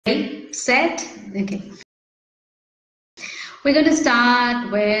Ready, set, okay. We're going to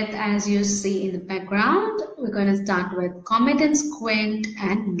start with, as you see in the background, we're going to start with comitant squint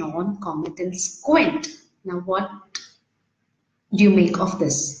and non-comitant squint. Now, what do you make of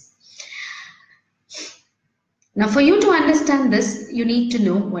this? Now, for you to understand this, you need to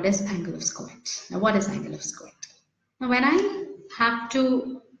know what is angle of squint. Now, what is angle of squint? Now, when I have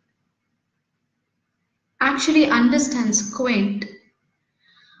to actually understand squint,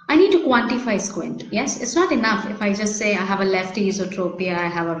 I need to quantify squint. Yes, it's not enough if I just say I have a left esotropia, I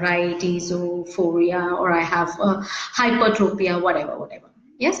have a right esophoria, or I have a hypertropia, whatever.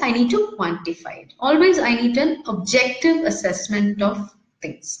 Yes, I need to quantify it. Always I need an objective assessment of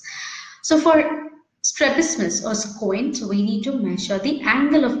things. So for strabismus or squint, we need to measure the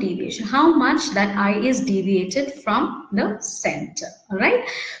angle of deviation, how much that eye is deviated from the center. All right,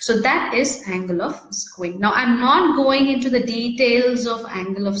 so that is angle of squint. Now I'm not going into the details of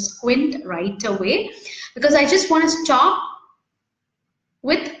angle of squint right away, because I just want to stop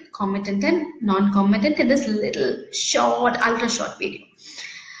with comitant and non-comitant in this little short, ultra short video.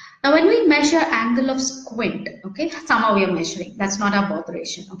 Now, when we measure angle of squint, okay, somehow we are measuring. That's not our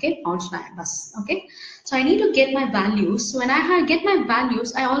botheration, okay? Okay. So I need to get my values. So when I get my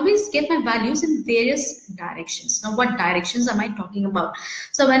values, I always get my values in various directions. Now, what directions am I talking about?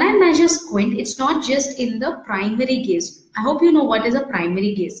 So when I measure squint, it's not just in the primary gaze. I hope you know what is a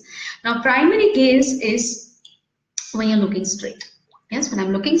primary gaze. Now, primary gaze is when you're looking straight. Yes, when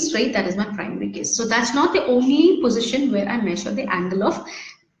I'm looking straight, that is my primary gaze. So that's not the only position where I measure the angle of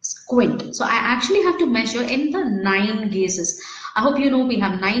squint. So I actually have to measure in the 9 gazes. I hope you know we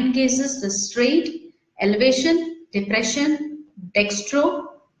have 9 gazes: the straight, elevation, depression, dextro,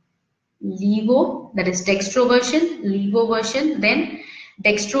 levo, that is dextroversion, levoversion, then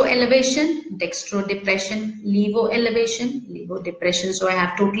dextro elevation, dextro depression, levo elevation, levo depression. So I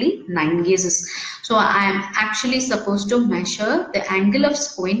have totally 9 gazes. So I am actually supposed to measure the angle of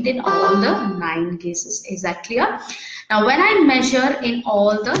squint in all the 9 gazes. Is that clear? Now when I measure in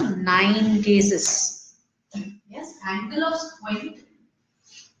all the 9 gazes, yes, angle of squint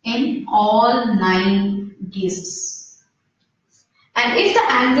in all 9 gazes, and if the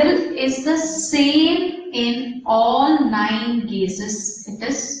angle is the same in all 9 gazes, it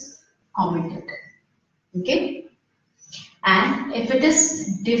is comitant. Okay, and if it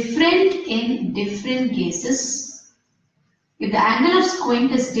is different in different gazes, if the angle of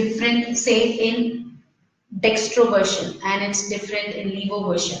squint is different, say in dextroversion, and it's different in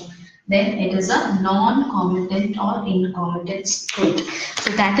levoversion, then it is a non-comitant or incomitant squint.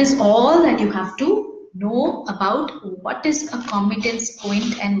 So that is all that you have to know about what is a comitant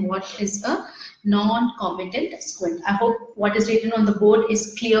squint and what is a non-comitant squint. I hope what is written on the board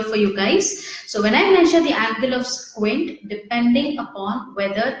is clear for you guys. So when I measure the angle of squint, depending upon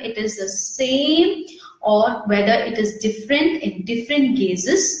whether it is the same or whether it is different in different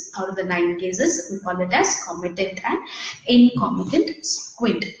gazes, out of the 9 gazes, we call it as comitant and incomitant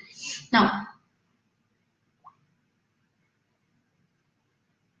squint. Now,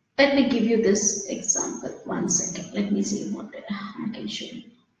 let me give you this example. 1 second. Let me see what I can show you.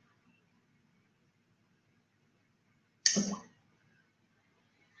 Okay.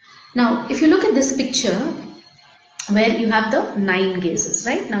 Now, if you look at this picture, where you have the 9 gazes,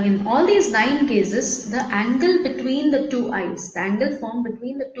 right? Now, in all these 9 gazes, the angle between the 2 eyes, the angle formed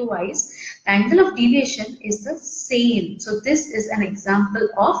between the 2 eyes, the angle of deviation is the same. So this is an example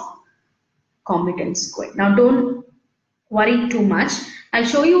of comitant squint. Now, don't worry too much. I'll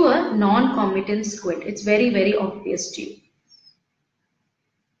show you a non-comitant squint. It's very, very obvious to you.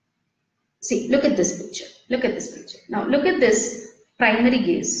 See, look at this picture. Look at this picture. Now, look at this primary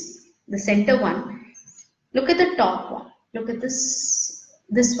gaze, the center one. Look at the top one. Look at this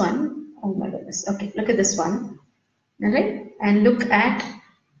one. Oh my goodness. Okay, look at this one. All right, and look at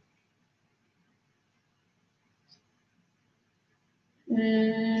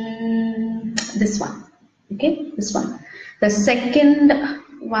this one. Okay, this one. The second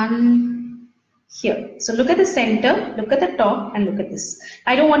one here. So look at the center, look at the top, and look at this.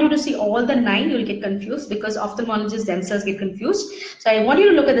 I don't want you to see all the 9. You'll get confused because ophthalmologists themselves get confused. So I want you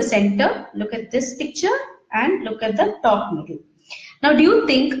to look at the center, look at this picture, and look at the top middle. Now, do you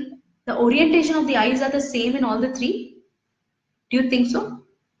think the orientation of the eyes are the same in all the 3? Do you think so?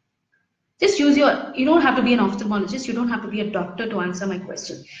 Just use your, you don't have to be an ophthalmologist, you don't have to be a doctor to answer my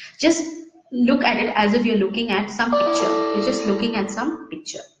question. Just look at it as if you're looking at some picture. You're just looking at some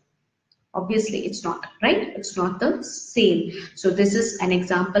picture. Obviously, it's not, right? It's not the same. So this is an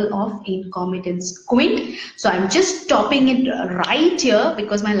example of incomitant squint. So I'm just stopping it right here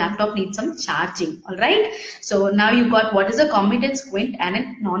because my laptop needs some charging. All right. So now you got what is a comitant squint and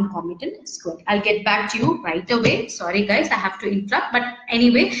a non-comitant squint. I'll get back to you right away. Sorry guys, I have to interrupt. But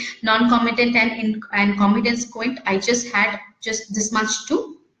anyway, non-comitant and comitant squint, I just had just this much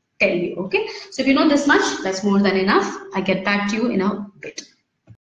to tell you. Okay. So if you know this much, that's more than enough. I'll get back to you in a bit.